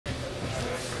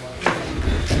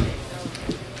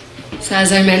So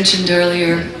as I mentioned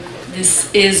earlier, this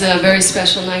is a very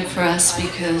special night for us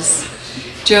because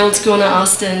Gerald's going to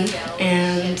Austin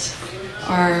and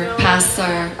our paths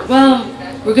are, well,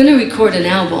 we're going to record an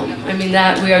album. I mean,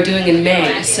 that we are doing in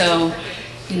May, so,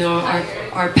 you know,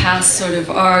 our paths sort of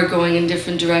are going in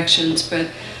different directions, but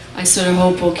I sort of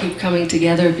hope we'll keep coming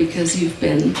together because you've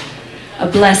been a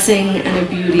blessing and a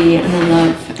beauty and a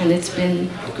love, and it's been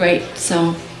great.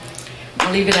 So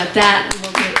I'll leave it at that, and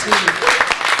we'll get to you.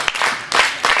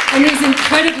 And he's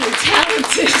incredibly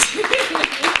talented.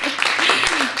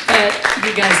 But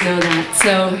you guys know that.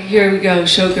 So here we go,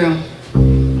 Showgirl.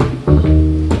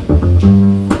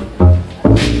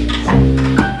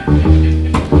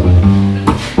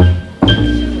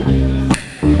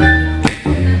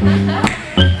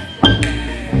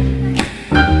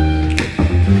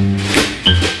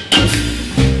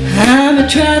 I'm a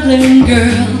traveling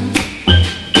girl.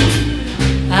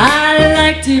 I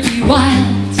like to be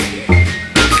wild.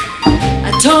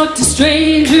 I talk to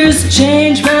strangers,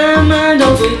 change my mind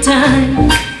all the time.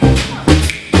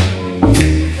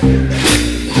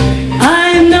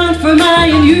 I am known for my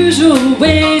unusual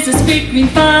ways. I speak green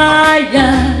fire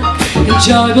and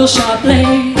joyful sharp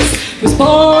blades. Was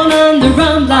born on the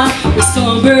Rambla with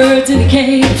songbirds in a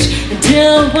cage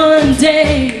until one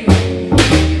day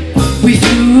we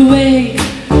flew away.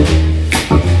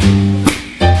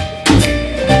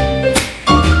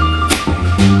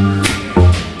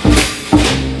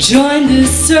 Joined the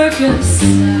circus,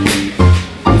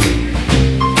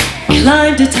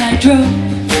 climbed a tightrope,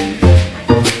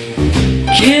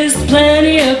 kissed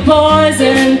plenty of boys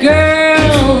and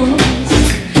girls,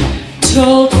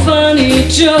 told funny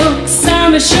jokes.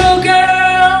 I'm a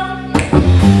showgirl,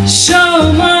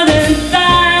 show more than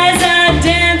thighs. I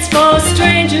dance for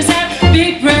strangers, have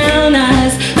big brown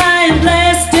eyes. I am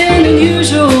blessed in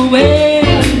unusual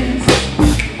ways.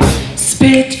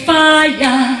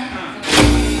 Spitfire,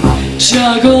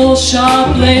 juggle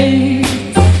sharp blades.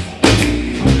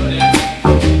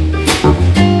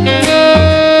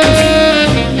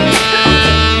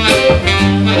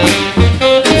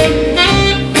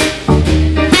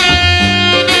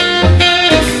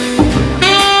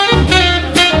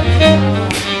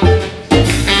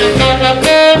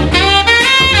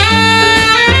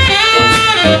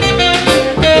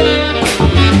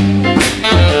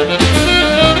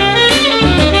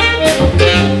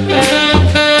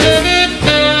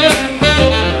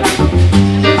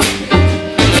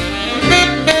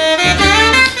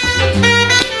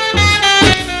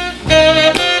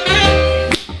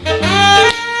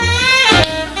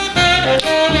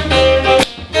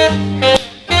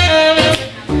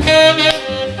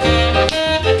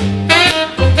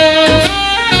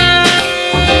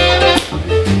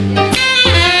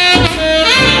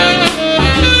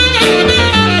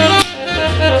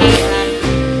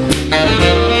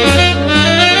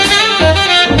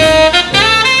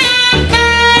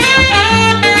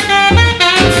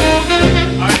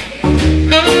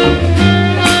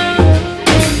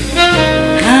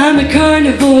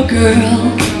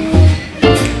 Girl,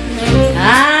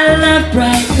 I love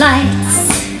bright lights.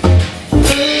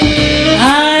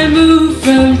 I move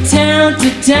from town to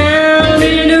town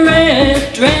in a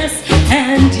red dress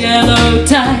and yellow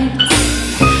tights.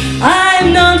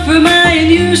 I'm known for my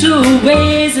unusual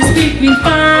ways. I speak with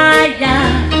fire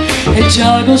and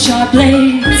juggle sharp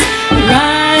blades. I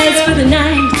rise for the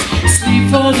night, sleep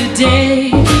for the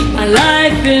day. My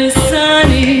life is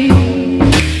sunny,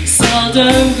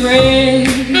 seldom gray.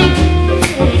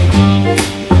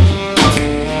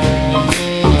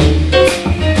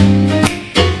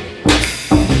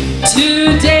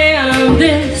 Today I'm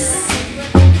this,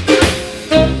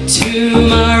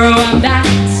 tomorrow I'm that.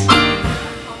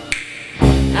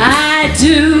 I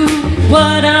do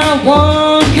what I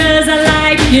want 'cause I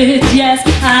like it, yes,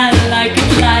 I like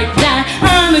it like that.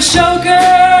 I'm a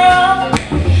showgirl,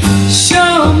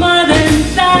 show more than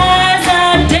thighs.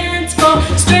 I dance for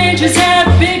strangers, have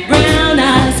big brown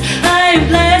eyes. I am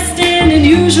blessed in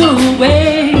unusual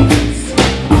ways.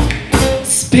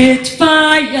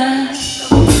 Spitfire,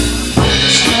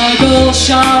 juggle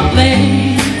sharp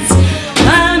blades.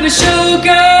 I'm a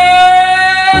showgirl,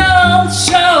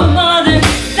 show more than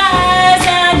thighs.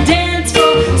 I dance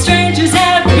for strangers,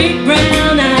 have big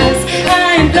brown eyes.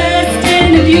 I am blessed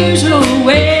in unusual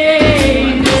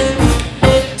ways.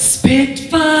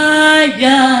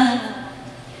 Spitfire.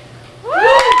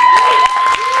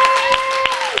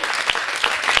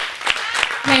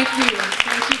 Thank you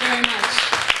very much.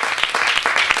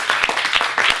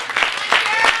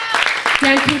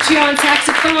 Dan Puccio on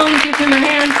saxophone, give him a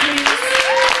hand please.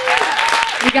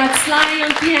 We got Sly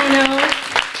on piano,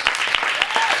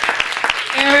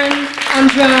 Aaron on on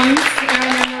drums,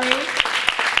 Aaron Emery,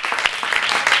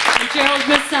 and Gerald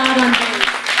Massad on bass.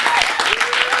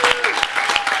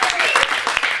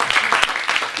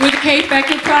 With the Kate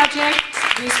Becker project,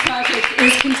 this project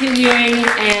is continuing,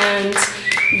 and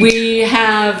we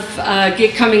have a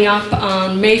gig coming up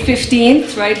on May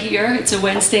 15th, right here. It's a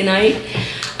Wednesday night.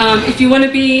 If you want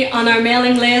to be on our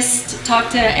mailing list,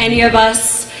 talk to any of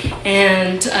us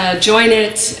and join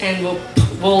it, and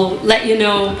we'll let you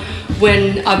know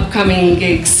when upcoming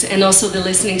gigs, and also the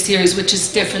listening series, which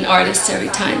is different artists every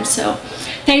time. So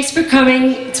thanks for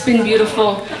coming. It's been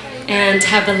beautiful, and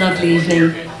have a lovely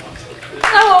evening.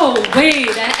 Oh,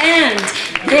 wait, and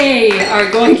they are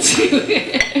going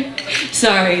to,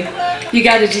 sorry, you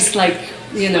gotta just like,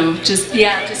 you know, just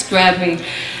grab me.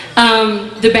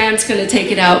 The band's gonna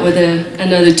take it out with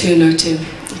another tune or two.